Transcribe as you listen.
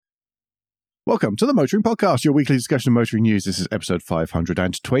Welcome to the Motoring Podcast, your weekly discussion of motoring news. This is episode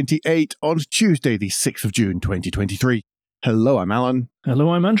 528 on Tuesday, the 6th of June, 2023. Hello, I'm Alan.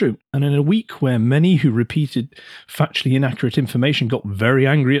 Hello, I'm Andrew. And in a week where many who repeated factually inaccurate information got very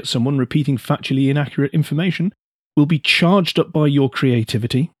angry at someone repeating factually inaccurate information, we'll be charged up by your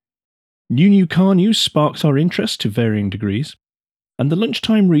creativity. New car news sparks our interest to varying degrees. And the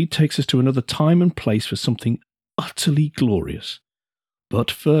lunchtime read takes us to another time and place for something utterly glorious. But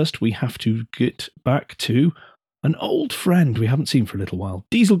first, we have to get back to an old friend we haven't seen for a little while,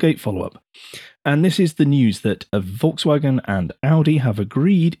 Dieselgate follow-up. And this is the news that Volkswagen and Audi have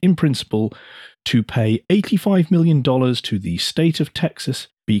agreed in principle to pay $85 million to the state of Texas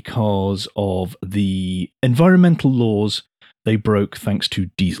because of the environmental laws they broke thanks to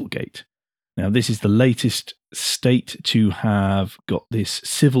Dieselgate. Now, this is the latest state to have got this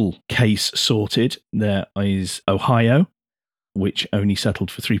civil case sorted. There is Ohio, which only settled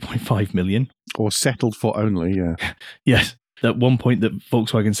for $3.5 million. Or settled for only, yeah. Yes. At one point that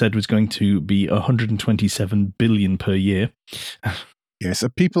Volkswagen said was going to be $127 billion per year. Yes,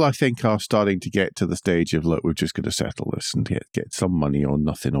 people I think are starting to get to the stage of, look, we're just going to settle this and get some money or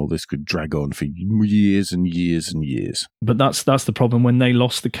nothing, or this could drag on for years and years and years. But that's the problem when they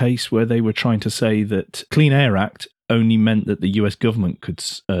lost the case where they were trying to say that Clean Air Act only meant that the US government could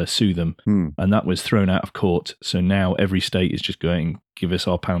sue them, and that was thrown out of court. So now every state is just going, give us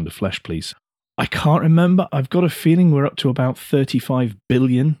our pound of flesh, please. I can't remember. I've got a feeling we're up to about $35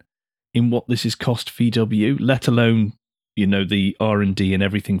 billion in what this has cost VW, let alone, the R&D and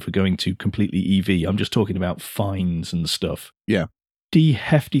everything for going to completely EV. I'm just talking about fines and stuff. Yeah. The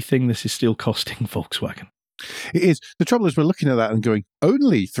hefty thing this is still costing Volkswagen. It is. The trouble is we're looking at that and going,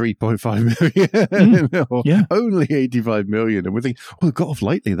 only 3.5 million, or only 85 million. And we think, well, got off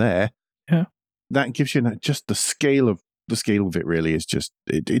lightly there. Yeah. That gives you just the scale of it really is just,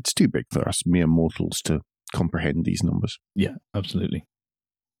 it's too big for us mere mortals to comprehend these numbers. Yeah, absolutely.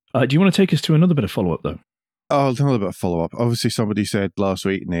 Do you want to take us to another bit of follow-up, though? Oh, another bit of follow-up. Obviously, somebody said last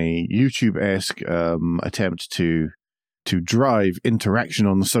week in a YouTube-esque attempt to drive interaction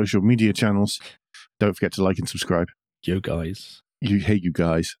on the social media channels. Don't forget to like and subscribe. Yo, guys. You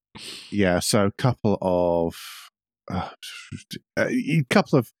guys. Yeah, so a couple of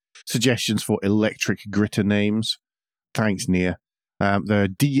suggestions for electric gritter names. Thanks, Nia.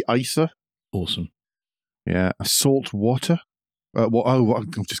 The de-icer. Awesome. Yeah, salt water.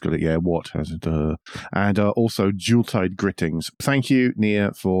 I've just got it. Yeah, what? And also dual-tide grittings. Thank you,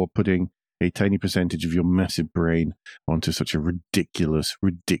 Nia, for putting a tiny percentage of your massive brain onto such a ridiculous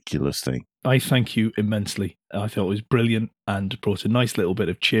thing. I thank you immensely. I thought it was brilliant and brought a nice little bit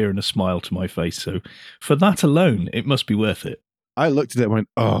of cheer and a smile to my face. So for that alone, it must be worth it. I looked at it and went,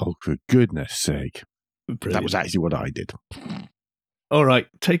 oh, for goodness sake. Brilliant. That was actually what I did. All right,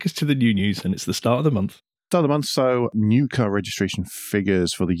 take us to the new news, and it's the start of the month. Start of the month, so new car registration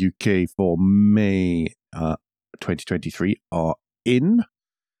figures for the UK for May 2023 are in.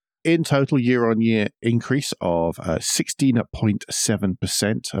 In total, year-on-year increase of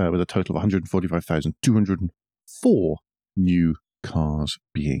 16.7%, with a total of 145,204 new cars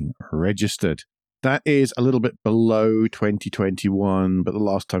being registered. That is a little bit below 2021, but the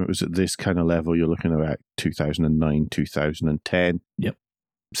last time it was at this kind of level, you're looking at about 2009, 2010. Yep.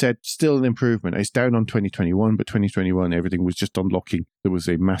 Said still an improvement. It's down on 2021, but 2021, everything was just unlocking. There was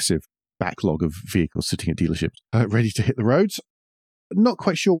a massive backlog of vehicles sitting at dealerships ready to hit the roads. Not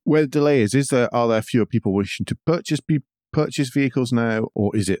quite sure where the delay is. Are there fewer people wishing to purchase vehicles now,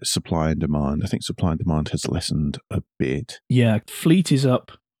 or is it supply and demand? I think supply and demand has lessened a bit. Yeah, fleet is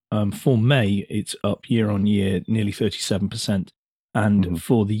up. For May, it's up year on year, nearly 37%. And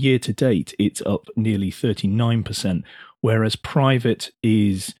for the year to date, it's up nearly 39%. Whereas private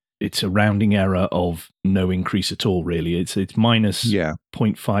it's a rounding error of no increase at all, really. It's minus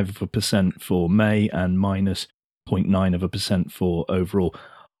 0.5% for May and minus 0.9% for overall.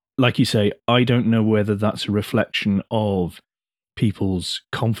 Like you say, I don't know whether that's a reflection of people's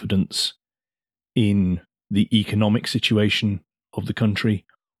confidence in the economic situation of the country,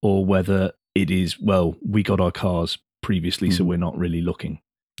 or whether it is, well, we got our cars previously, so we're not really looking.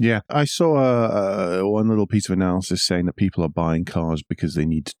 Yeah, I saw one little piece of analysis saying that people are buying cars because they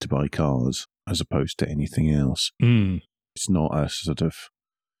need to buy cars as opposed to anything else. It's not a sort of,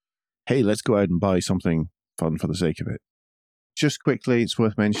 hey, let's go out and buy something fun for the sake of it. Just quickly, it's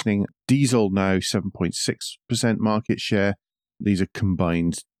worth mentioning, diesel now 7.6% market share. These are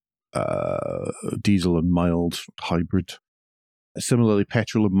combined diesel and mild hybrid. Similarly,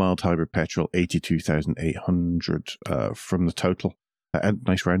 petrol and mild hybrid petrol, 82,800 from the total. A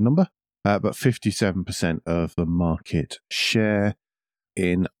nice round number, but 57% of the market share.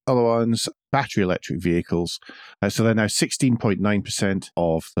 in other ones, battery electric vehicles. So they're now 16.9%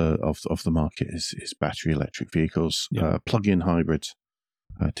 of the market is battery electric vehicles. Yeah. Plug-in hybrids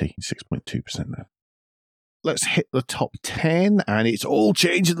taking 6.2% now. Let's hit the top 10, and it's all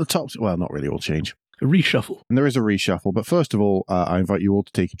change at the top. Well, not really all change. A reshuffle. And there is a reshuffle, but first of all, I invite you all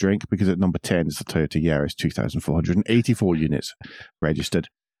to take a drink, because at number 10 is the Toyota Yaris, 2,484 units registered.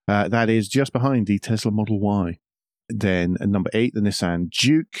 That is just behind the Tesla Model Y. Then at number 8, the Nissan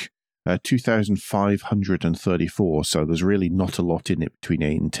Juke, 2,534. So there's really not a lot in it between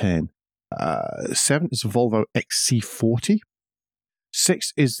 8 and 10. 7 is the Volvo XC40.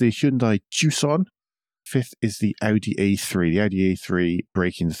 6 is the Hyundai Tucson. 5th is the Audi A3. The Audi A3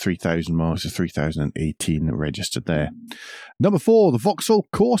 breaking the 3,000 marks of 3,018 registered there. Number 4, the Vauxhall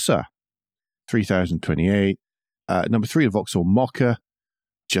Corsa, 3,028. Number 3, the Vauxhall Mokka,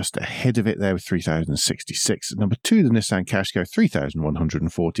 just ahead of it there with 3,066. Number 2, the Nissan Qashqai,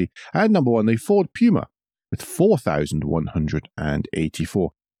 3,140. And number 1, the Ford Puma with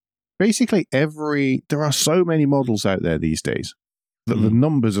 4,184. Basically, there are so many models out there these days that the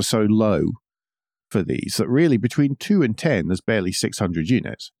numbers are so low for these that really between 2 and 10, there's barely 600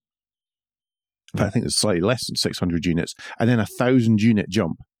 units. I think there's slightly less than 600 units, and then 1,000 unit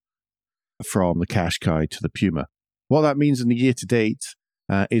jump from the Qashqai to the Puma. What that means in the year to date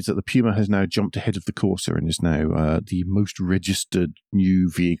is that the Puma has now jumped ahead of the Corsa and is now the most registered new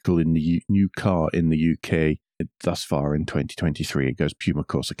vehicle in the new car in the UK thus far in 2023. It goes Puma,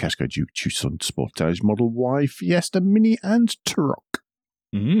 Corsa, Qashqai, Juke, Tucson, Sportage, Model Y, Fiesta, Mini, and Tarok.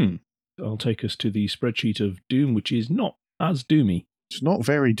 I'll take us to the spreadsheet of doom, which is not as doomy. It's not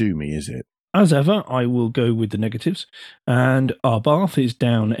very doomy, is it? As ever, I will go with the negatives. And Abarth is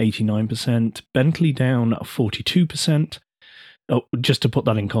down 89%, Bentley down 42%. Oh, just to put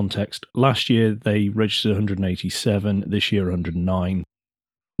that in context, last year they registered 187, this year 109.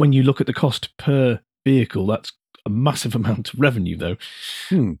 When you look at the cost per vehicle, that's a massive amount of revenue, though.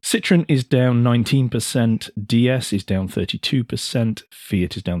 Citroen is down 19%, DS is down 32%,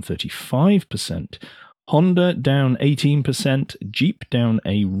 Fiat is down 35%, Honda down 18%, Jeep down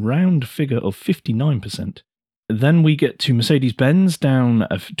a round figure of 59%. Then we get to Mercedes-Benz down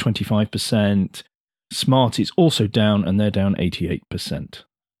 25%, Smart is also down, and they're down 88%.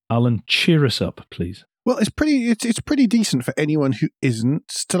 Alan, cheer us up, please. Well, it's pretty decent for anyone who isn't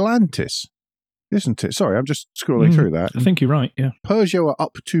Stellantis, isn't it? Sorry, I'm just scrolling through that. I think you're right, yeah. Peugeot are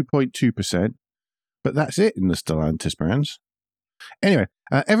up 2.2%, but that's it in the Stellantis brands. Anyway,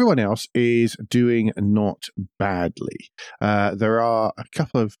 everyone else is doing not badly. There are a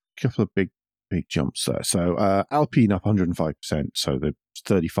couple of big jumps there. So Alpine up 105%, so the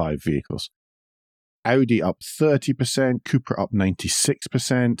 35 vehicles. Audi up 30%, Cupra up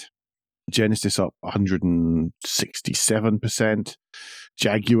 96%, Genesis up 167%,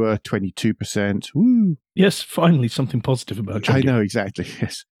 Jaguar 22%. Woo! Yes, finally something positive about Jaguar. I know, exactly.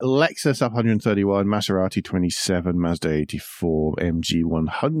 Yes. Lexus up 131, Maserati 27, Mazda 84, MG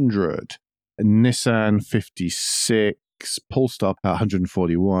 100, Nissan 56, Polestar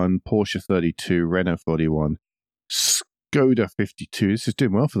 141, Porsche 32, Renault 41, Skoda 52. This is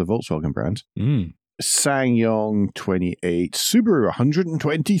doing well for the Volkswagen brand. SsangYong 28, Subaru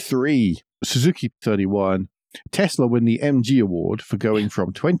 123, Suzuki 31. Tesla win the MG award for going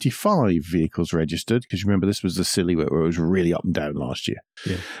from 25 vehicles registered, because remember this was the silly where it was really up and down last year,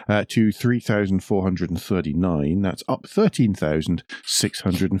 to 3,439. That's up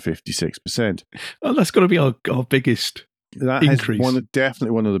 13,656%. Well, that's got to be our biggest increase.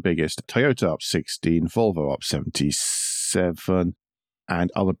 Definitely one of the biggest. Toyota up 16, Volvo up 77,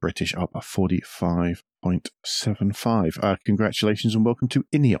 and other British up 45.75. Congratulations and welcome to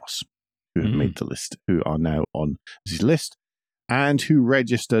Ineos, who have made the list, who are now on this list, and who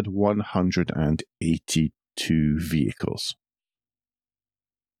registered 182 vehicles.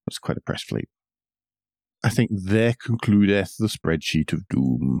 That's quite a press fleet. I think there concludeth the spreadsheet of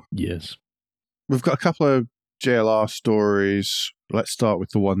doom. Yes. We've got a couple of JLR stories. Let's start with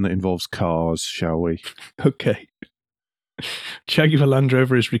the one that involves cars, shall we? Okay. Jaguar Land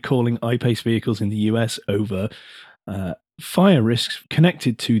Rover is recalling I-Pace vehicles in the US over fire risks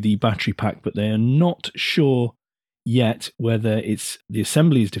connected to the battery pack, but they are not sure yet whether it's the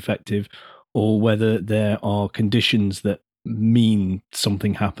assembly is defective or whether there are conditions that mean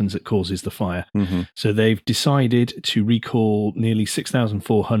something happens that causes the fire. So they've decided to recall nearly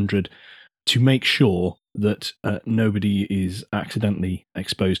 6,400 to make sure that nobody is accidentally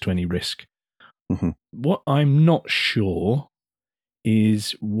exposed to any risk. What I'm not sure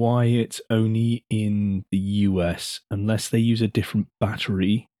is why it's only in the US, unless they use a different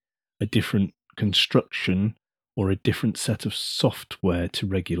battery, a different construction, or a different set of software to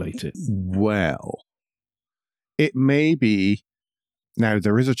regulate it? Well, it may be. Now,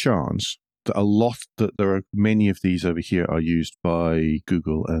 there is a chance that there are many of these over here are used by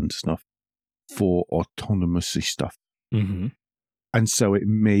Google and stuff for autonomous stuff. Mm-hmm. And so it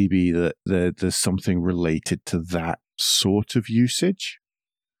may be that there's something related to that sort of usage,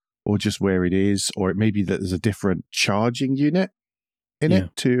 or just where it is, or it may be that there's a different charging unit in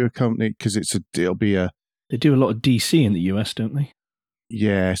it to accompany, because it'll be a... They do a lot of DC in the US, don't they?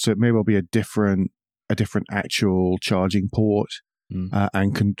 Yeah, so it may well be a different actual charging port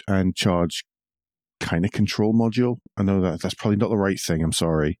and charge kind of control module. I know that's probably not the right thing, I'm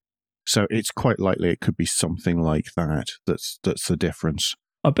sorry. So it's quite likely it could be something like that. That's the difference.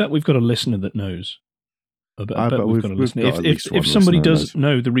 I bet we've got a listener that knows. I bet we've got a listener. If somebody does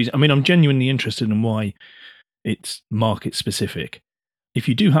know the reason, I mean, I'm genuinely interested in why it's market specific. If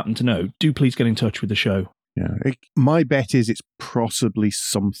you do happen to know, do please get in touch with the show. Yeah, my bet is it's possibly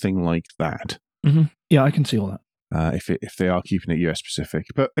something like that. Mm-hmm. Yeah, I can see all that. If they are keeping it US specific,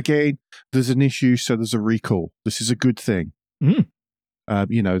 but again, there's an issue, so there's a recall. This is a good thing. Mm.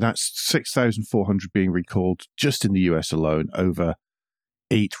 That's 6,400 being recalled just in the US alone, over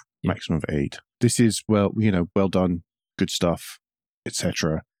 8, maximum of 8. This is, well done, good stuff,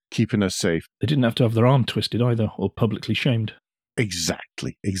 etc. Keeping us safe. They didn't have to have their arm twisted either, or publicly shamed.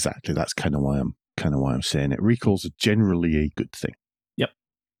 Exactly. That's kind of why I'm saying it. Recalls are generally a good thing. Yep.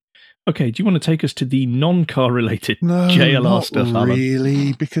 Okay, do you want to take us to the non-car related JLR stuff, Alan? No,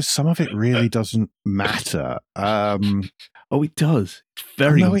 really, because some of it really doesn't matter. Oh, it does. It's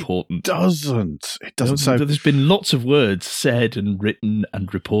very important. It doesn't. So there's been lots of words said and written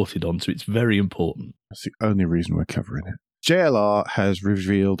and reported on, so it's very important. That's the only reason we're covering it. JLR has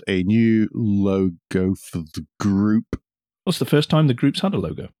revealed a new logo for the group. What's the first time the group's had a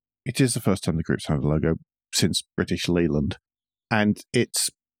logo? It is the first time the group's had a logo since British Leyland. And it's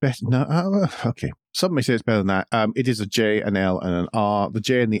better. No, okay. Some may say it's better than that. It is a J, an L, and an R. The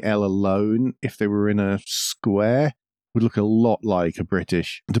J and the L alone, if they were in a square, would look a lot like a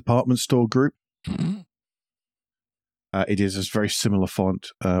British department store group. It is a very similar font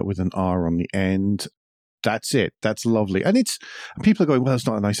with an R on the end. That's it. That's lovely. And people are going, well, it's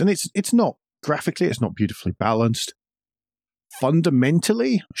not nice. And it's not. Graphically, it's not beautifully balanced.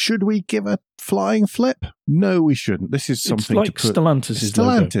 Fundamentally, should we give a flying flip? No, we shouldn't. This is something it's like to put...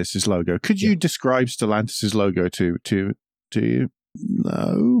 Stellantis' logo. Could you describe Stellantis' logo to you?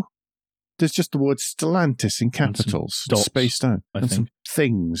 No. There's just the word Stellantis in capitals, spaced out. I think. Some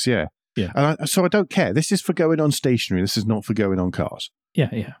things, yeah. Yeah. And so I don't care. This is for going on stationary. This is not for going on cars.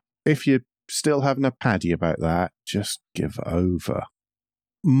 Yeah. If you're still having a paddy about that, just give over.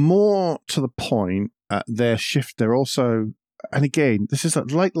 More to the point, they're also... And again, this is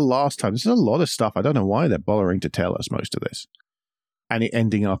like the last time. This is a lot of stuff. I don't know why they're bothering to tell us most of this. And it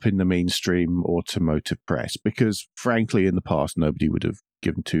ending up in the mainstream automotive press. Because, frankly, in the past, nobody would have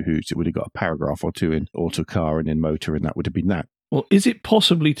given two hoots. It would have got a paragraph or two in Autocar and in Motor, and that would have been that. Well, is it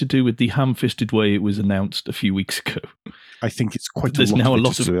possibly to do with the ham-fisted way it was announced a few weeks ago? I think it's quite There's now a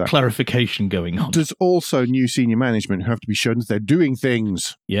lot of clarification going on. There's also new senior management who have to be shown that they're doing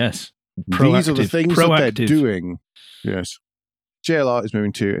things. Yes. These are the things that they're doing. Yes. JLR is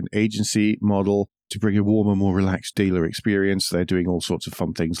moving to an agency model to bring a warmer, more relaxed dealer experience. They're doing all sorts of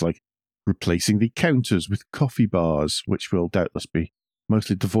fun things like replacing the counters with coffee bars, which will doubtless be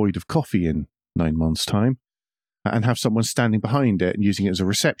mostly devoid of coffee in 9 months' time, and have someone standing behind it and using it as a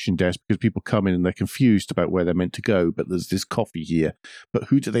reception desk because people come in and they're confused about where they're meant to go, but there's this coffee here. But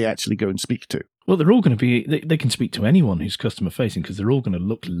who do they actually go and speak to? Well, they're all going to be... They can speak to anyone who's customer-facing because they're all going to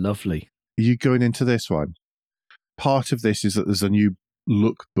look lovely. Are you going into this one? Part of this is that there's a new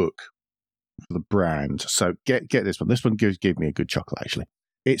lookbook for the brand. So get this one. This one gave me a good chuckle, actually.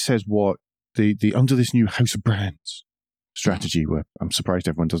 It says what the under this new House of Brands strategy, where I'm surprised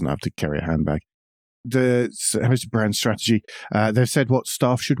everyone doesn't have to carry a handbag. The House of Brands strategy, they've said what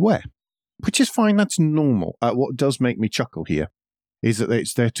staff should wear, which is fine. That's normal. What does make me chuckle here is that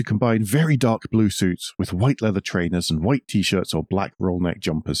it's there to combine very dark blue suits with white leather trainers and white t-shirts or black roll neck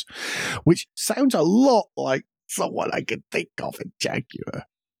jumpers, which sounds a lot like someone I could think of in Jaguar.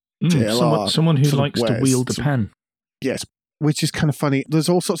 Someone who likes to wield a pen. Yes, which is kind of funny. There's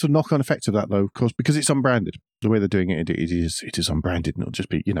all sorts of knock-on effects of that, though, of course, because it's unbranded. The way they're doing it is unbranded, and it'll just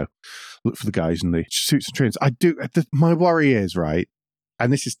be, look for the guys in the suits and trainers. My worry is, right,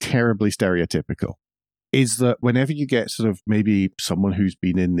 and this is terribly stereotypical, is that whenever you get sort of maybe someone who's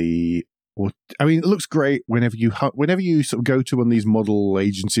been in the... it looks great whenever you sort of go to one of these model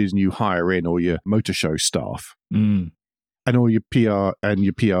agencies and you hire in all your motor show staff. and all your PR and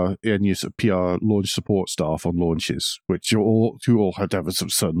your PR launch support staff on launches, which you all have to have a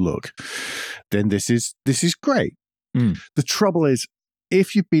certain look, then this is great. The trouble is,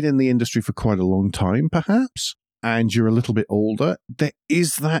 if you've been in the industry for quite a long time, perhaps, and you're a little bit older, there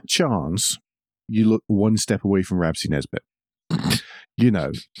is that chance you look one step away from Rab C Nesbitt.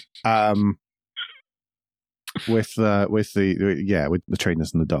 With the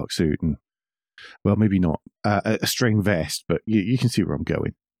trainers and the dark suit and, well, maybe not a string vest, but you can see where I'm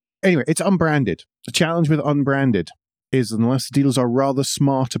going. Anyway, it's unbranded. The challenge with unbranded is, unless the dealers are rather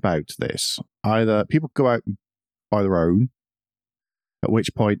smart about this, either people go out and buy their own, at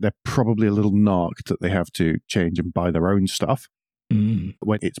which point they're probably a little narked that they have to change and buy their own stuff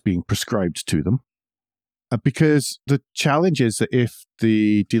when it's being prescribed to them. Because the challenge is that if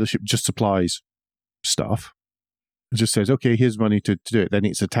the dealership just supplies stuff, it just says, okay, here's money to do it, then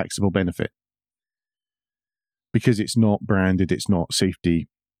it's a taxable benefit. Because it's not branded, it's not safety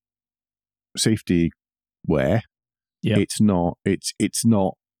wear. Yeah. It's not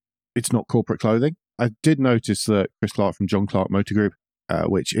corporate clothing. I did notice that Chris Clark from John Clark Motor Group,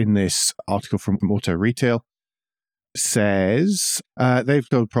 which in this article from Auto Retail says they've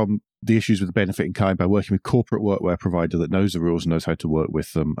got the issues with the benefit in kind by working with corporate workwear provider that knows the rules and knows how to work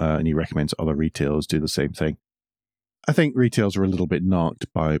with them, and he recommends other retailers do the same thing. I think retailers are a little bit narked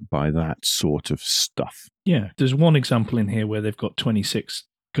by that sort of stuff. Yeah, there's one example in here where they've got 26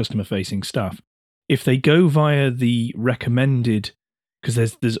 customer-facing staff. If they go via the recommended,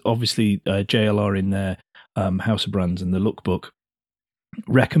 because there's obviously JLR in their House of Brands and the lookbook,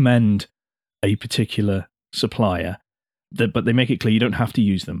 recommend a particular supplier, but they make it clear you don't have to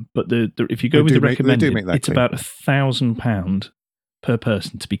use them. But if you go with the recommended, it's clear. About £1,000 per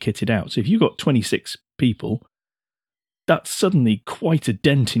person to be kitted out. So if you've got 26 people, that's suddenly quite a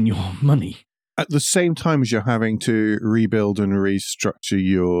dent in your money. At the same time as you're having to rebuild and restructure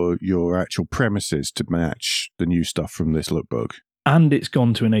your actual premises to match the new stuff from this lookbook. And it's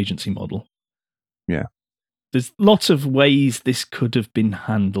gone to an agency model. Yeah. There's lots of ways this could have been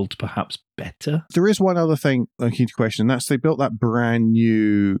handled perhaps better. There is one other thing I need to question, and that's they built that brand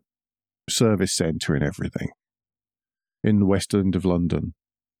new service centre and everything in the West End of London.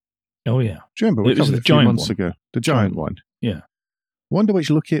 Oh, yeah. Do you remember? We covered it a few months ago. The giant one. Yeah. Wonder which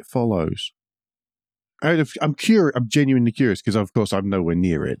look it follows. I'm genuinely curious because, of course, I'm nowhere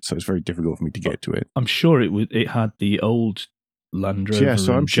near it, so it's very difficult for me to get to it. I'm sure it had the old Land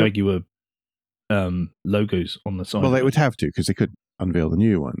Rover and Jaguar logos on the side. Well, they would have to because they couldn't unveil the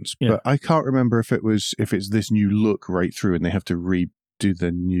new ones. Yeah. But I can't remember if it's this new look right through and they have to redo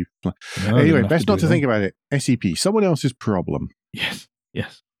the new. No, anyway, best not to think about it. SEP, someone else's problem. Yes.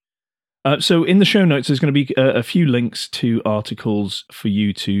 So in the show notes, there's going to be a few links to articles for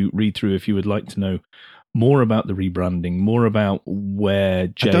you to read through if you would like to know more about the rebranding, more about where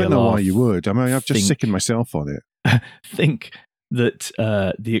JLR... I don't know why you would. I mean, I've just sickened myself on it. Think that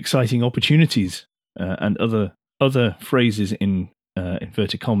the exciting opportunities and other phrases in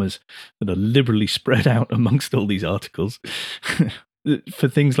inverted commas that are liberally spread out amongst all these articles for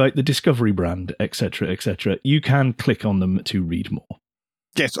things like the Discovery brand, etc., you can click on them to read more.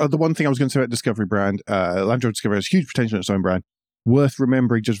 Yes, the one thing I was going to say about Discovery brand, Land Rover Discovery has huge potential in its own brand. Worth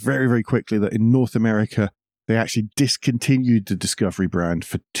remembering just very, very quickly that in North America, they actually discontinued the Discovery brand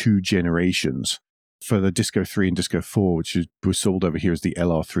for 2 generations. For the Disco 3 and Disco 4, which was sold over here as the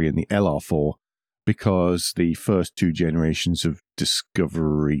LR3 and the LR4, because the first 2 generations of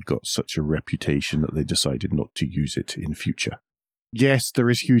Discovery got such a reputation that they decided not to use it in future. Yes, there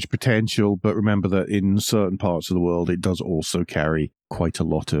is huge potential, but remember that in certain parts of the world, it does also carry quite a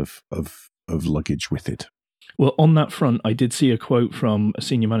lot of luggage with it. Well, on that front, I did see a quote from a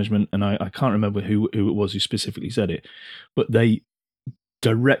senior management, and I can't remember who it was who specifically said it, but they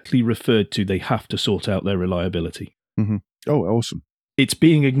directly referred to they have to sort out their reliability. Mm-hmm. Oh, awesome. It's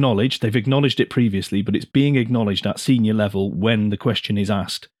being acknowledged. They've acknowledged it previously, but it's being acknowledged at senior level when the question is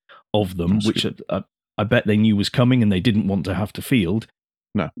asked of them, which I bet they knew was coming and they didn't want to have to field.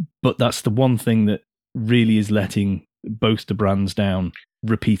 No. But that's the one thing that really is letting both the brands down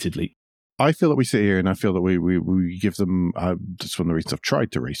repeatedly. I feel that we sit here and I feel that we give them, that's one of the reasons I've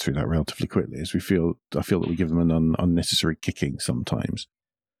tried to race through that relatively quickly, is I feel that we give them an unnecessary kicking sometimes.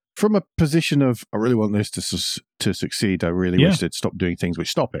 From a position of, I really want this to succeed, I really wish they'd stop doing things which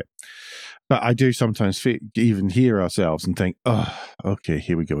stop it. But I do sometimes even hear ourselves and think, oh, okay,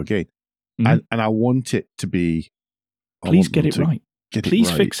 here we go again. Mm-hmm. And I want it to be... Please get it right.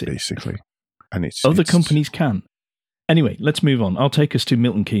 Please fix it. Basically. And Other companies can. Anyway, let's move on. I'll take us to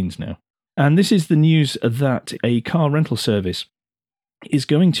Milton Keynes now. And this is the news that a car rental service is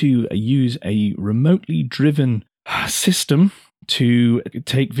going to use a remotely driven system to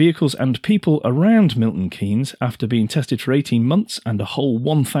take vehicles and people around Milton Keynes after being tested for 18 months and a whole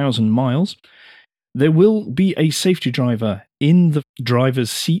 1,000 miles. There will be a safety driver in the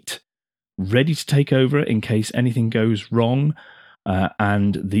driver's seat, ready to take over in case anything goes wrong.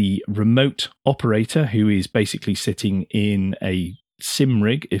 And the remote operator, who is basically sitting in a sim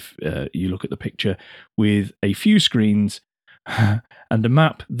rig, if you look at the picture, with a few screens and a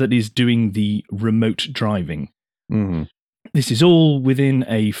map that is doing the remote driving. Mm-hmm. This is all within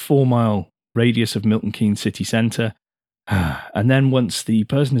a 4-mile radius of Milton Keynes city centre. And then once the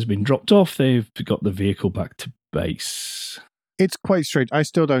person has been dropped off, they've got the vehicle back to base. It's quite strange. I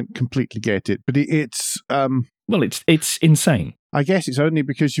still don't completely get it, but it's... Well, it's insane. I guess it's only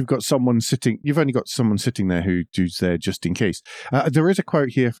because you've only got someone sitting there who's there just in case. There is a quote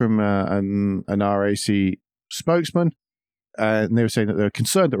here from an RAC spokesman, and they were saying that they're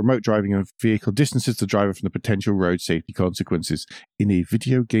concerned that remote driving of a vehicle distances the driver from the potential road safety consequences in a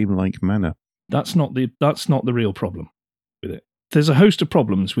video game-like manner. That's not the real problem with it. There's a host of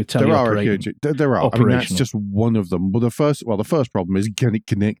problems with teleoperating. There are. I mean, that's just one of them. Well, the first problem is can it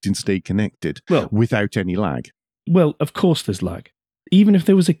connect and stay connected without any lag? Well, of course there's lag. Even if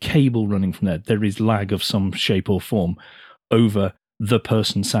there was a cable running from there is lag of some shape or form over the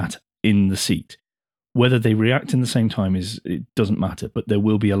person sat in the seat. Whether they react in the same time it doesn't matter, but there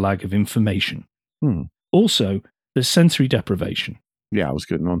will be a lag of information. Also, there's sensory deprivation. Yeah, I was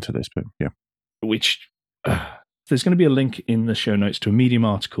getting on to this, but yeah. Which, there's going to be a link in the show notes to a Medium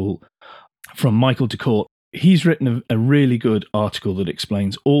article from Michael DeCourt. He's written a really good article that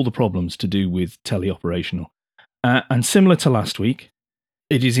explains all the problems to do with teleoperational. And similar to last week,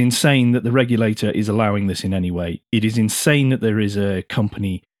 it is insane that the regulator is allowing this in any way. It is insane that there is a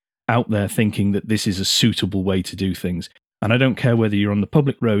company out there thinking that this is a suitable way to do things. And I don't care whether you're on the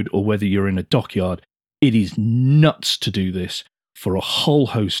public road or whether you're in a dockyard. It is nuts to do this for a whole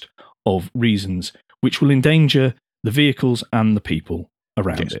host of reasons, which will endanger the vehicles and the people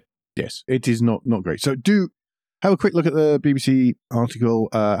around it. Yes, it is not great. So do have a quick look at the BBC article,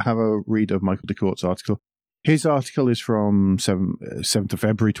 have a read of Michael DeCourt's article. His article is from 7th of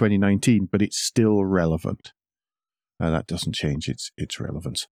February 2019, but it's still relevant. That doesn't change its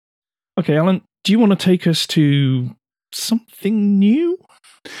relevance. Okay, Alan, do you want to take us to something new?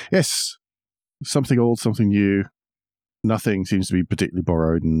 Yes, something old, something new. Nothing seems to be particularly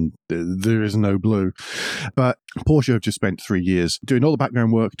borrowed, and there is no blue. But Porsche have just spent 3 years doing all the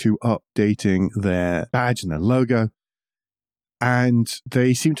background work to updating their badge and their logo. And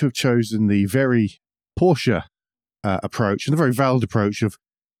they seem to have chosen the very Porsche approach, and the very valid approach of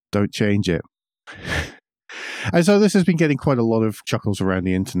don't change it. And so this has been getting quite a lot of chuckles around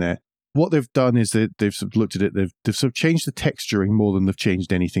the internet. What they've done is that they've sort of looked at it, they've sort of changed the texturing more than they've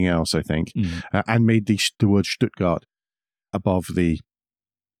changed anything else, I think, and made the word Stuttgart above the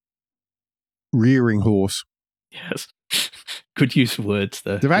rearing horse. Yes. Good use of words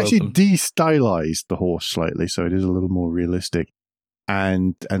there. They've actually de-stylized the horse slightly, so it is a little more realistic,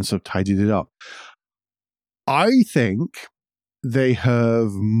 and sort of tidied it up. I think they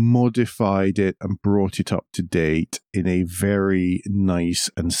have modified it and brought it up to date in a very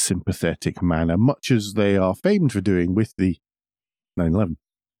nice and sympathetic manner, much as they are famed for doing with the 911.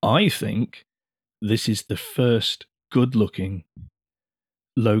 I think this is the first good-looking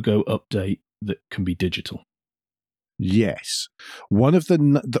logo update that can be digital. Yes. One of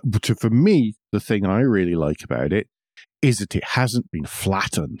for me, the thing I really like about it is that it hasn't been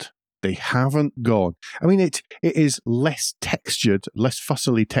flattened. They haven't gone. I mean, it is less textured, less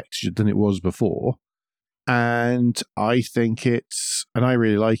fussily textured than it was before. And I think and I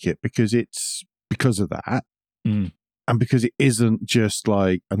really like it because of that. And because it isn't just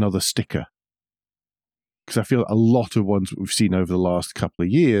like another sticker. Because I feel a lot of ones we've seen over the last couple of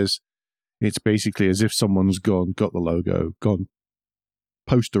years, it's basically as if someone's got the logo, gone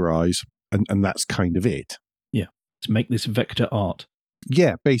posterize, and that's kind of it. Yeah. To make this vector art.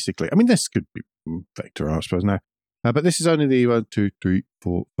 Yeah, basically. I mean, this could be vector art, I suppose, now. But this is only the 1, 2, 3,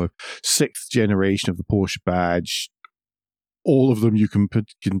 4, 5, 6th generation of the Porsche badge. All of them, you can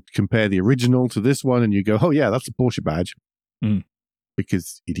compare the original to this one, and you go, oh, yeah, that's a Porsche badge.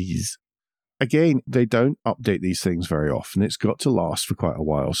 Because it is. Again, they don't update these things very often. It's got to last for quite a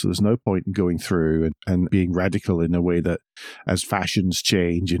while, so there's no point in going through and being radical in a way that, as fashions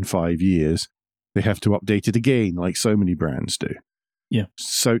change in 5 years, they have to update it again, like so many brands do. Yeah.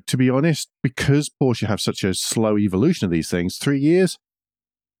 So, to be honest, because Porsche have such a slow evolution of these things, 3 years,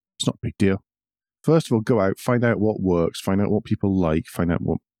 it's not a big deal. First of all, go out, find out what works, find out what people like, find out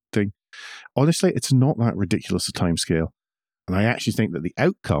what thing. Honestly, it's not that ridiculous a timescale. And I actually think that the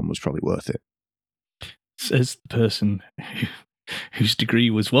outcome was probably worth it. says the person whose degree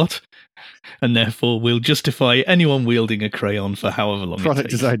was what, and therefore will justify anyone wielding a crayon for however long Product it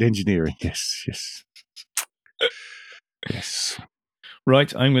takes. design engineering. Yes. Yes.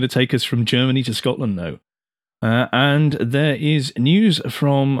 Right, I'm going to take us from Germany to Scotland now. And there is news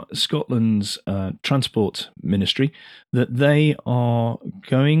from Scotland's Transport Ministry that they are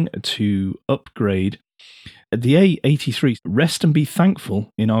going to upgrade the A83 Rest and Be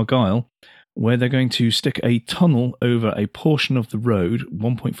Thankful in Argyll, where they're going to stick a tunnel over a portion of the road,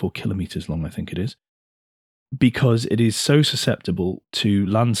 1.4 kilometres long, I think it is, because it is so susceptible to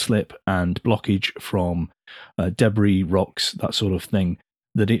landslip and blockage from debris, rocks, that sort of thing,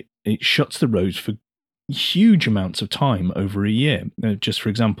 that it shuts the roads for huge amounts of time over a year. Just for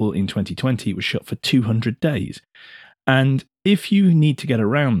example, in 2020, it was shut for 200 days. And if you need to get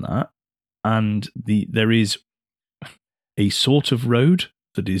around that, and there is a sort of road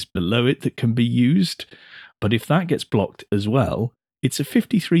that is below it that can be used, but if that gets blocked as well, it's a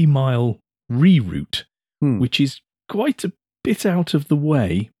 53-mile reroute, which is quite a bit out of the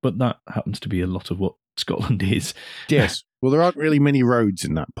way, but that happens to be a lot of what Scotland is. Yes. Well, there aren't really many roads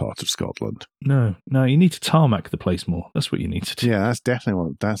in that part of Scotland. No, you need to tarmac the place more. That's what you need to do. Yeah, that's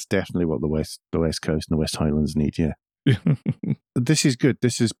definitely what the West Coast and the West Highlands need. Yeah. This is good.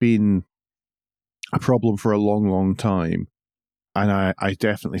 This has been a problem for a long, long time, and I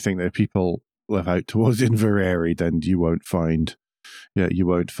definitely think that if people live out towards Inverary, then you won't find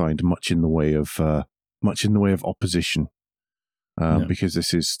much in the way of opposition, No. because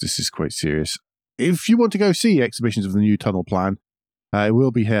this is quite serious. If you want to go see exhibitions of the new tunnel plan, it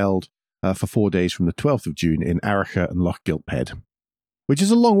will be held for 4 days from the 12th of June in Aricha and Loch Gilphead, which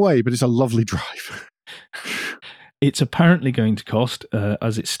is a long way, but it's a lovely drive. It's apparently going to cost,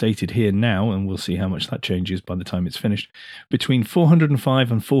 as it's stated here now, and we'll see how much that changes by the time it's finished, between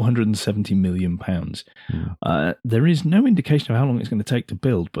 405 and 470 million pounds. There is no indication of how long it's going to take to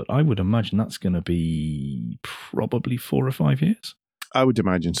build, but I would imagine that's going to be probably 4 or 5 years. I would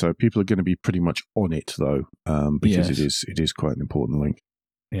imagine so. People are going to be pretty much on it, though, because it is quite an important link.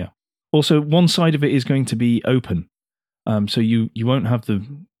 Yeah. Also, one side of it is going to be open, so you won't have the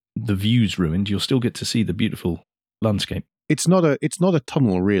views ruined. You'll still get to see the beautiful landscape. It's not a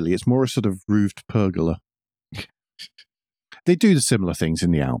tunnel, really. It's more a sort of roofed pergola. They do the similar things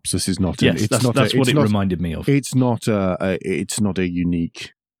in the Alps. This is not. Yes, that's what it reminded me of. It's not a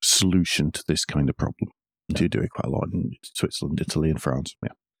unique solution to this kind of problem. No. Do it quite a lot in Switzerland, Italy, and France.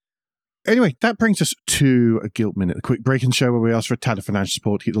 Yeah. Anyway, that brings us to a Guilt Minute, a quick break in the show where we ask for a tad of financial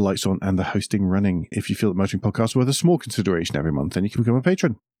support to keep the lights on and the hosting running. If you feel that Motoring Podcast is worth a small consideration every month, then you can become a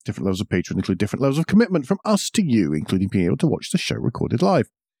patron. Different levels of patron include different levels of commitment from us to you, including being able to watch the show recorded live.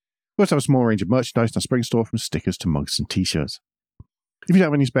 We also have a small range of merchandise in our spring store, from stickers to mugs and t-shirts. If you don't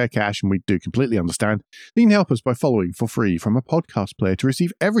have any spare cash, and we do completely understand, then you can help us by following for free from a podcast player to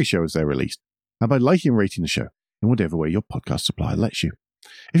receive every show as they're released, and by liking and rating the show in whatever way your podcast supplier lets you.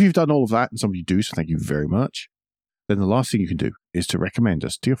 If you've done all of that, and some of you do, so thank you very much, then the last thing you can do is to recommend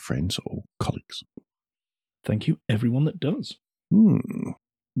us to your friends or colleagues. Thank you, everyone that does.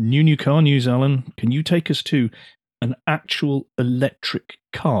 New car news, Alan. Can you take us to an actual electric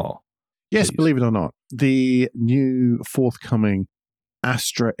car? Yes, please? Believe it or not. The new forthcoming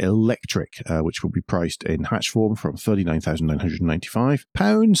Astra Electric, which will be priced in hatch form from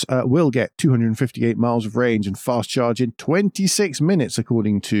 £39,995, will get 258 miles of range and fast charge in 26 minutes,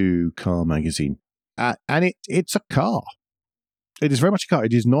 according to Car Magazine. And it's a car. It is very much a car.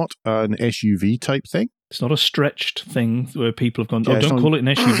 It is not an SUV type thing. It's not a stretched thing where people have gone, don't call it an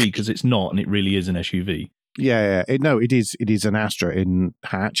SUV, because it's not, and it really is an SUV. Yeah. It is an Astra in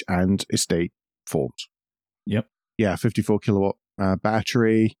hatch and estate forms. Yep. Yeah, 54 kilowatt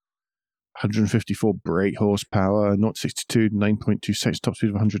battery, 154 brake horsepower, 0-62, 9.2 seconds, top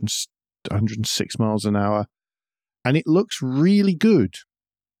speed of 106 miles an hour. And it looks really good.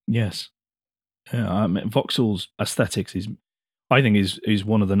 Yes. Vauxhall's aesthetics I think is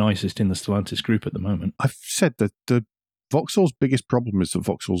one of the nicest in the Stellantis group at the moment. I've said that the Vauxhall's biggest problem is that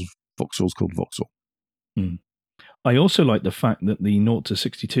Vauxhall's called Vauxhall. I also like the fact that the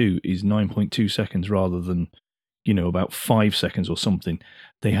 0-62 is 9.2 seconds rather than, about 5 seconds or something.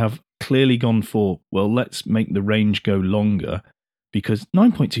 They have clearly gone for, let's make the range go longer, because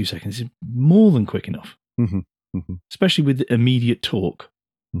 9.2 seconds is more than quick enough, especially with immediate torque.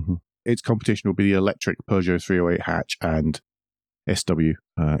 Its competition will be the electric Peugeot 308 hatch and SW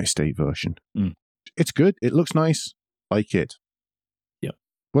estate version. It's good. It looks nice. Like it. Yeah.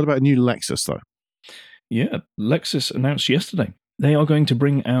 What about a new Lexus, though? Yeah, Lexus announced yesterday they are going to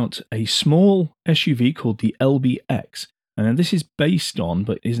bring out a small SUV called the LBX, And this is based on,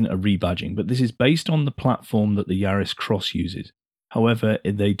 but isn't a rebadging, but this is based on the platform that the Yaris Cross uses. However,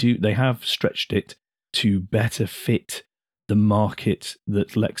 they have stretched it to better fit the market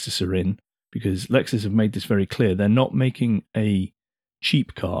that Lexus are in, because Lexus have made this very clear. They're not making a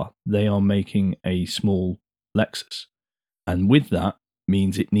cheap car. They are making a small Lexus. And with that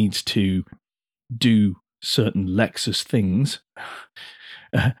means it needs to do certain Lexus things,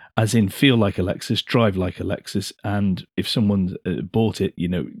 as in feel like a Lexus, drive like a Lexus. And if someone bought it,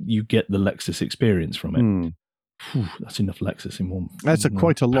 you get the Lexus experience from it. Whew, that's enough Lexus in one. That's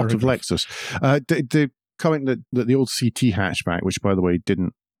quite a lot paragraph. of Lexus. The comment that the old CT hatchback, which by the way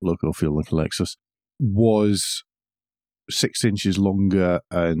didn't look or feel like a Lexus, was 6 inches longer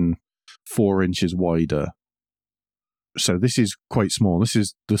and 4 inches wider. So this is quite small. This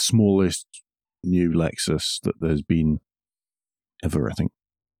is the smallest new Lexus that there's been ever, I think.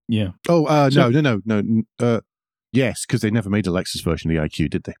 Yeah. Oh, no. Yes, because they never made a Lexus version of the IQ,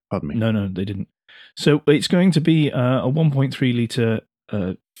 did they? Pardon me. No, they didn't. So it's going to be a 1.3 litre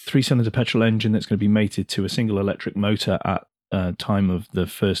 3-cylinder petrol engine that's going to be mated to a single electric motor at time of the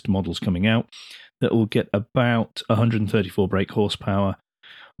first models coming out. That will get about 134 brake horsepower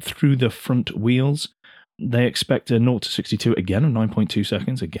through the front wheels. They expect a 0 to 62 again of 9.2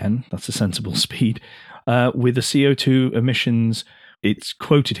 seconds. Again, that's a sensible speed. With the CO2 emissions, it's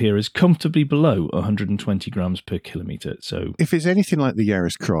quoted here as comfortably below 120 grams per kilometre. So, if it's anything like the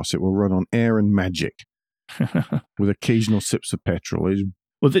Yaris Cross, it will run on air and magic with occasional sips of petrol.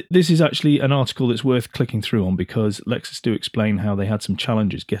 Well, this is actually an article that's worth clicking through on, because Lexus do explain how they had some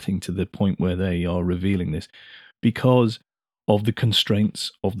challenges getting to the point where they are revealing this because of the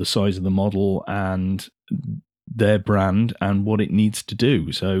constraints of the size of the model and their brand and what it needs to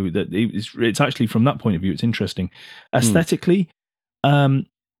do. So that it's actually, from that point of view, it's interesting. Aesthetically,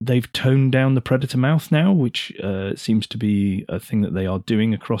 they've toned down the Predator mouth now, which seems to be a thing that they are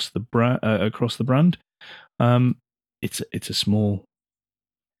doing across the brand. It's a small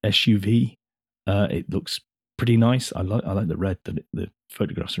SUV. It looks pretty nice. I like the red that the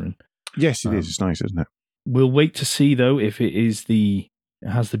photographs are in. Yes, it is. It's nice, isn't it? We'll wait to see, though, if it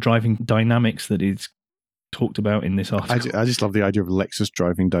has the driving dynamics that is talked about in this article. I just love the idea of Lexus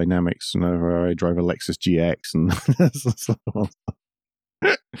driving dynamics. I drive a Lexus GX and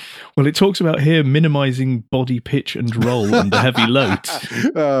Well, it talks about here minimizing body pitch and roll under heavy loads.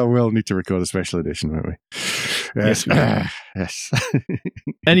 We'll need to record a special edition, won't we? Yes. Yes.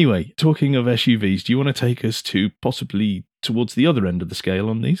 Anyway, talking of SUVs, do you want to take us to possibly towards the other end of the scale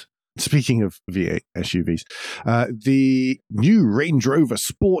on these? Speaking of V8 SUVs, the new Range Rover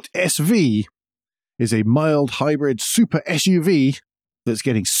Sport SV is a mild hybrid super SUV that's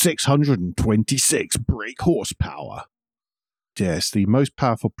getting 626 brake horsepower. Yes, the most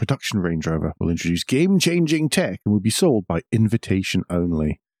powerful production Range Rover will introduce game-changing tech and will be sold by invitation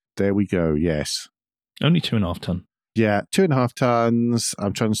only. There we go, yes. Only 2.5 ton. Yeah, 2.5 tons.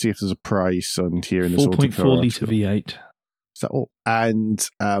 I'm trying to see if there's a price on here in this 4.4 litre V8. Is that all? And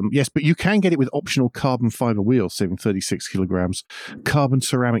yes, but you can get it with optional carbon fiber wheels, saving 36 kilograms. Carbon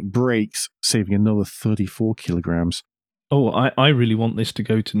ceramic brakes, saving another 34 kilograms. Oh, I really want this to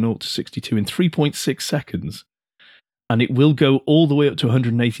go to 0 to 62 in 3.6 seconds. And it will go all the way up to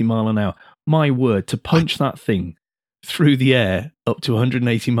 180 mile an hour. My word, to punch that thing through the air up to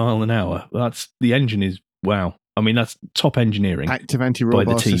 180 mile an hour, the engine is, wow. I mean, that's top engineering. Active anti-roll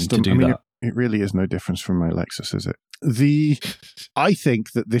bar system. To do that. It really is no difference from my Lexus, is it? I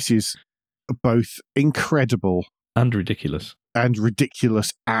think that this is both incredible and ridiculous. And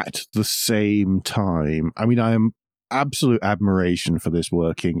ridiculous at the same time. I mean, I am absolute admiration for this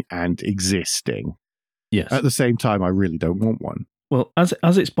working and existing. Yes. At the same time, I really don't want one. Well, as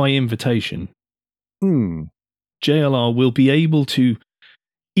it's by invitation, JLR will be able to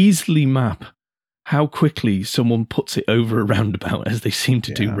easily map how quickly someone puts it over a roundabout, as they seem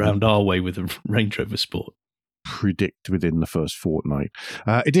to do round our way with a Range Rover Sport. Predict within the first fortnight.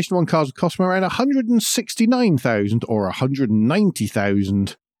 Edition 1 cars will cost me around 169,000 or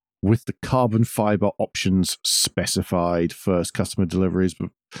 190,000 with the carbon fiber options specified. First customer deliveries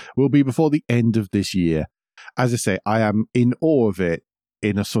will be before the end of this year. As I say, I am in awe of it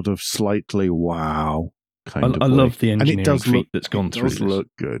in a sort of slightly wow kind of way. I love the engineering feat that's gone through this. It does look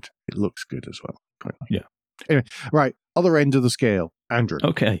good. It looks good as well. Yeah. Anyway, right, other end of the scale, Andrew.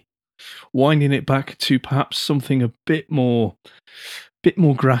 Okay. Winding it back to perhaps something a bit more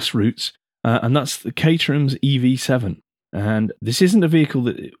grassroots, and that's the Caterham's EV7. And this isn't a vehicle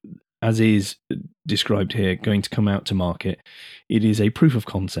that, as is described here, going to come out to market. It is a proof of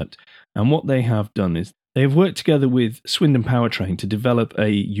concept. And what they have done is They have worked together with Swindon Powertrain to develop a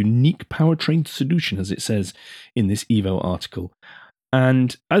unique powertrain solution, as it says in this Evo article.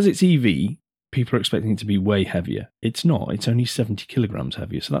 And as it's EV, people are expecting it to be way heavier. It's not. It's only 70 kilograms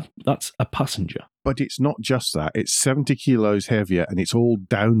heavier. So that's a passenger. But it's not just that. It's 70 kilos heavier, and it's all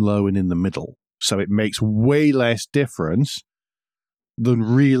down low and in the middle. So it makes way less difference than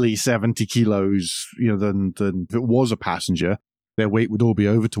really 70 kilos, than if it was a passenger. Their weight would all be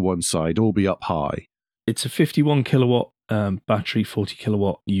over to one side, all be up high. It's a 51 kilowatt battery, 40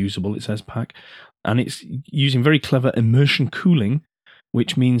 kilowatt usable, it says, pack. And it's using very clever immersion cooling,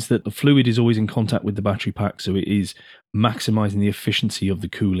 which means that the fluid is always in contact with the battery pack. So it is maximizing the efficiency of the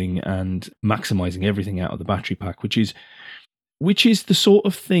cooling and maximizing everything out of the battery pack, which is the sort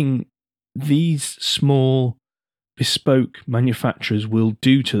of thing these small bespoke manufacturers will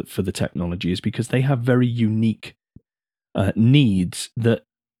do for the technology, is because they have very unique needs that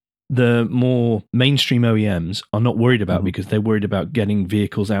the more mainstream OEMs are not worried about, because they're worried about getting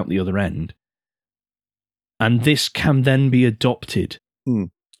vehicles out the other end. And this can then be adopted.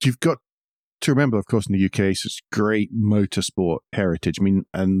 You've got to remember, of course, in the UK, it's this great motorsport heritage. I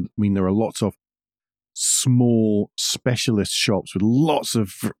mean, there are lots of small specialist shops with lots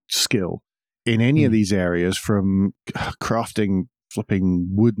of skill in any of these areas, from crafting flipping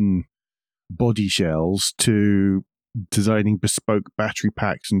wooden body shells to designing bespoke battery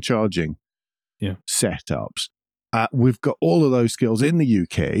packs and charging setups. We've got all of those skills in the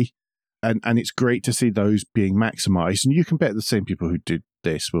UK, and it's great to see those being maximized. And you can bet the same people who did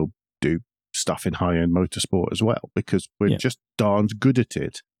this will do stuff in high-end motorsport as well, because we're just darned good at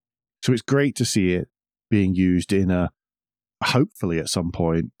it. So it's great to see it being used in a, hopefully at some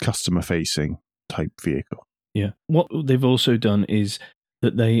point, customer-facing type vehicle. Yeah. What they've also done is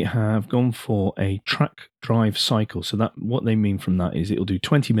that they have gone for a track drive cycle. So that what they mean from that is it'll do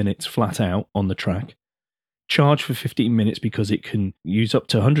 20 minutes flat out on the track, charge for 15 minutes because it can use up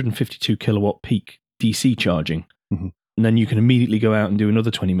to 152 kilowatt peak DC charging. And then you can immediately go out and do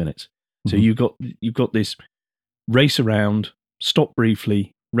another 20 minutes. So you've got this race around, stop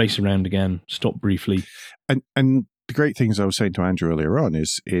briefly, race around again, stop briefly. And the great thing, as I was saying to Andrew earlier on,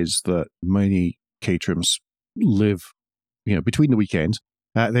 is that many Caterhams live, between the weekends.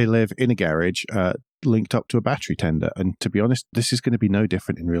 They live in a garage linked up to a battery tender. And to be honest, this is going to be no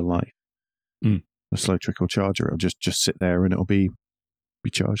different in real life. A slow trickle charger, it'll just sit there and it'll be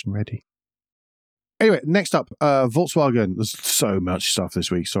charged and ready. Anyway, next up, Volkswagen. There's so much stuff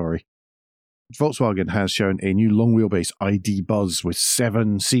this week, sorry. Volkswagen has shown a new long wheelbase ID Buzz with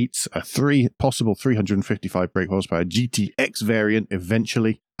 7 seats, a possible 355 brake horsepower GTX variant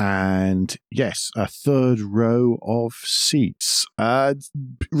eventually, and yes, a third row of seats.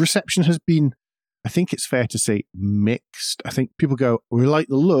 Reception has been, I think it's fair to say, mixed. I think people go, we like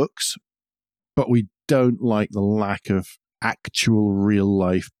the looks, but we don't like the lack of actual real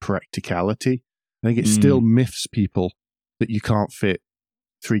life practicality. I think it still miffs people that you can't fit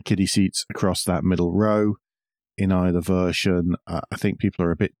 3 kiddie seats across that middle row in either version. I think people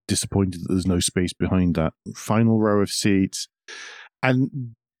are a bit disappointed that there's no space behind that final row of seats.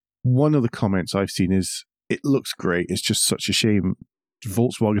 And one of the comments I've seen is, it looks great. It's just such a shame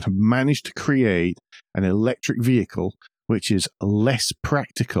Volkswagen have managed to create an electric vehicle which is less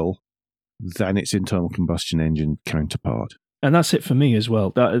practical than its internal combustion engine counterpart. And that's it for me as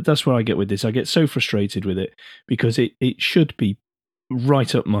well. That's where I get with this. I get so frustrated with it because it should be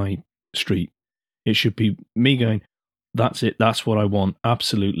right up my street. It should be me going, that's it. That's what I want.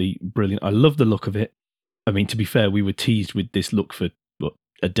 Absolutely brilliant. I love the look of it. I mean, to be fair, we were teased with this look for,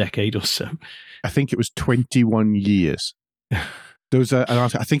 a decade or so. I think it was 21 years. There was I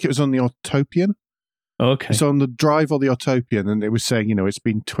think it was on the Autopian. Okay. So on the Drive or the Autopian, and it was saying, it's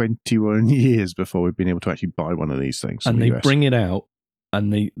been 21 years before we've been able to actually buy one of these things. And they bring it out,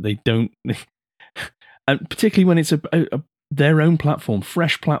 and they don't, and particularly when it's their own platform,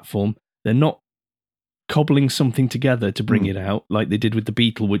 fresh platform, they're not cobbling something together to bring it out like they did with the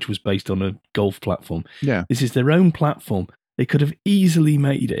Beetle, which was based on a Golf platform. Yeah. This is their own platform. They could have easily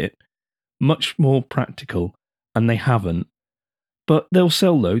made it much more practical, and they haven't. But they'll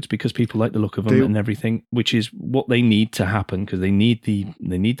sell loads because people like the look of them and everything, which is what they need to happen, because they need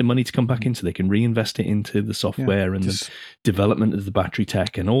the money to come back in so they can reinvest it into the software and the development of the battery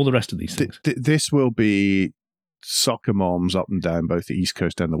tech and all the rest of these things. This will be soccer moms up and down both the East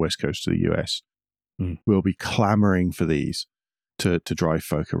Coast and the West Coast of the US will be clamoring for these to drive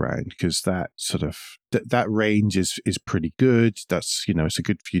folk around, because that sort of that range is pretty good. That's it's a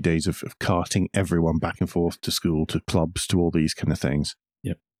good few days of carting everyone back and forth to school, to clubs, to all these kind of things.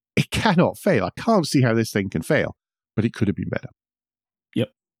 Yep. It cannot fail. I can't see how this thing can fail, but it could have been better. Yep.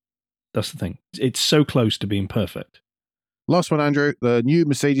 That's the thing. It's so close to being perfect. Last one, Andrew, the new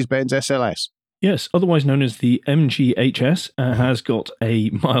Mercedes-Benz SLS. Yes, otherwise known as the MGHS, has got a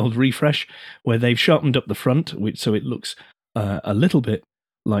mild refresh where they've sharpened up the front, so it looks a little bit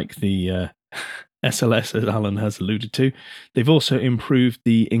like the SLS, as Alan has alluded to. They've also improved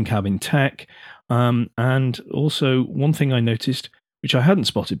the in-cabin tech. And also, one thing I noticed, which I hadn't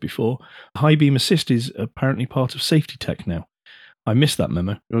spotted before, high beam assist is apparently part of safety tech now. I missed that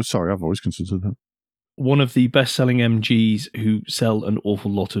memo. Oh, sorry, I've always considered that. One of the best-selling MGs who sell an awful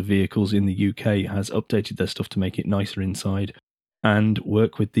lot of vehicles in the UK has updated their stuff to make it nicer inside and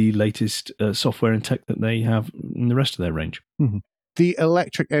work with the latest software and tech that they have in the rest of their range. Mm-hmm. The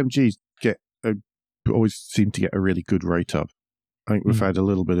electric MGs always seem to get a really good write-up. I think we've had a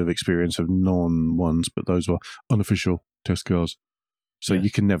little bit of experience of non-ones, but those were unofficial test cars. So you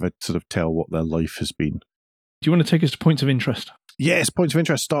can never sort of tell what their life has been. Do you want to take us to points of interest? Yes, points of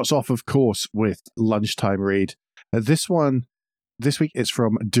interest starts off, of course, with Lunchtime Read. This week, it's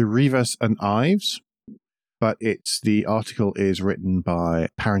from Derivas and Ives, but the article is written by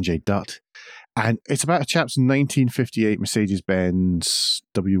Paranjay Dutt, and it's about a chap's 1958 Mercedes-Benz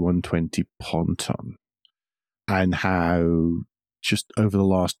W120 Ponton, and how just over the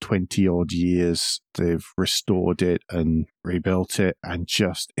last 20-odd years, they've restored it and rebuilt it, and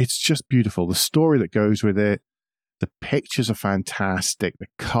it's just beautiful. The story that goes with it, the pictures are fantastic, the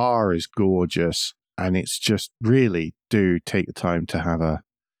car is gorgeous, and it's just really do take the time to have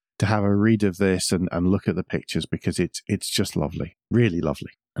a read of this and look at the pictures, because it's just lovely, really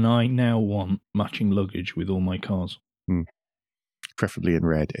lovely. And I now want matching luggage with all my cars. Preferably in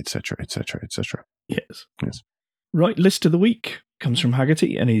red, etc., etc., etc. Yes. Right, list of the week comes from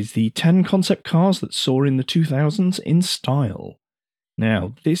Haggerty and is the 10 concept cars that saw in the 2000s in style.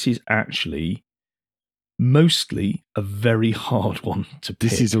 Now, this is actually mostly a very hard one to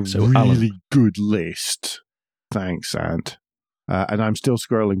pick. This is a really good list. Thanks, Ant. And I'm still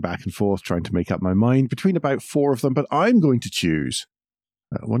scrolling back and forth trying to make up my mind between about 4 of them, but I'm going to choose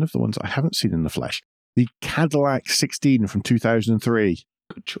one of the ones I haven't seen in the flesh. The Cadillac 16 from 2003.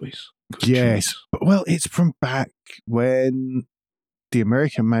 Good choice. Yes. Well, it's from back when the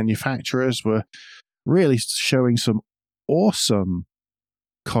American manufacturers were really showing some awesome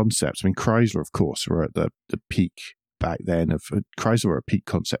concepts. I mean, Chrysler, of course, were at the peak back then. Chrysler were a peak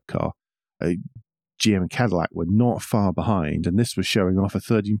concept car. GM and Cadillac were not far behind, and this was showing off a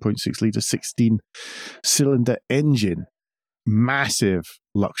 13.6-litre 16-cylinder engine. Massive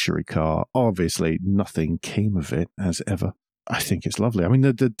luxury car. Obviously, nothing came of it, as ever. I think it's lovely. I mean,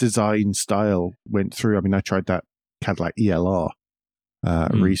 the design style went through. I mean, I tried that Cadillac ELR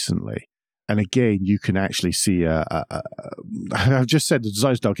recently. And again, you can actually see I've just said the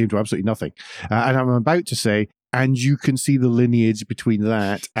design style came to absolutely nothing. And I'm about to say, and you can see the lineage between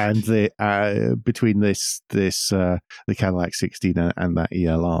that and between the Cadillac 16 and that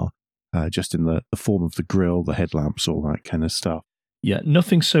ELR, just in the form of the grille, the headlamps, all that kind of stuff. Yeah,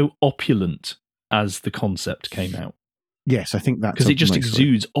 nothing so opulent as the concept came out. Yes, I think that's because it just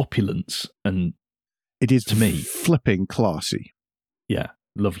exudes opulence, and it is to me flipping classy. Yeah,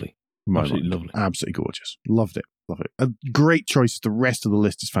 lovely, absolutely lovely, absolutely gorgeous. Loved it, love it. A great choice. The rest of the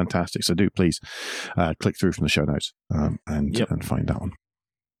list is fantastic. So do please click through from the show notes and find that one.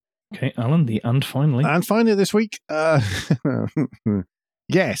 Okay, Alan. And finally this week,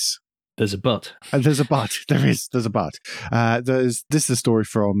 yes. There's a but. There's a but. There's a but. This is a story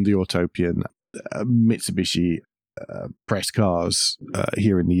from the Autopian. Mitsubishi press cars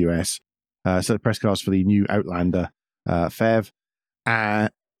here in the US. So the press cars for the new Outlander PHEV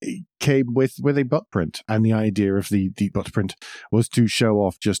came with a butt print, and the idea of the butt print was to show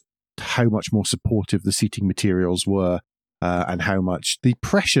off just how much more supportive the seating materials were, and how much the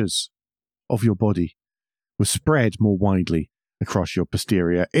pressures of your body were spread more widely across your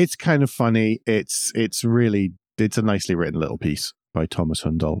posterior. It's kind of funny. It's a nicely written little piece by Thomas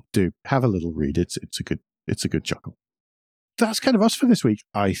Hundal. Do have a little read. It's a good chuckle. That's kind of us for this week,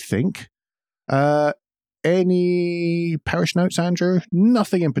 I think. Any parish notes, Andrew?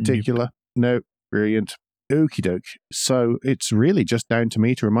 Nothing in particular. No, brilliant. Okie doke. So it's really just down to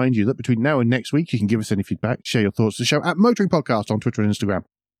me to remind you that between now and next week, you can give us any feedback, share your thoughts to the show at Motoring Podcast on Twitter and Instagram,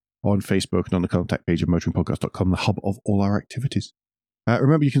 on Facebook, and on the contact page of motoringpodcast.com, the hub of all our activities.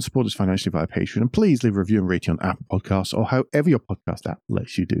 Remember, you can support us financially via Patreon, and please leave a review and rating on Apple Podcasts or however your podcast app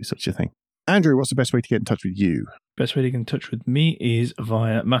lets you do such a thing. Andrew, what's the best way to get in touch with you? Best way to get in touch with me is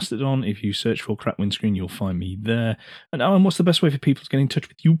via Mastodon. If you search for Crack Windscreen, you'll find me there. And Alan, what's the best way for people to get in touch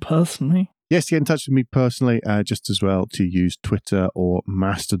with you personally? Yes, to get in touch with me personally, just as well to use Twitter or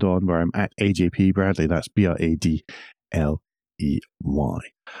Mastodon, where I'm at AJP Bradley. That's BRADLE.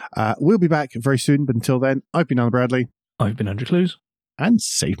 We'll be back very soon, but until then, I've been Alan Bradley. I've been Andrew Clues. And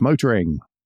safe motoring.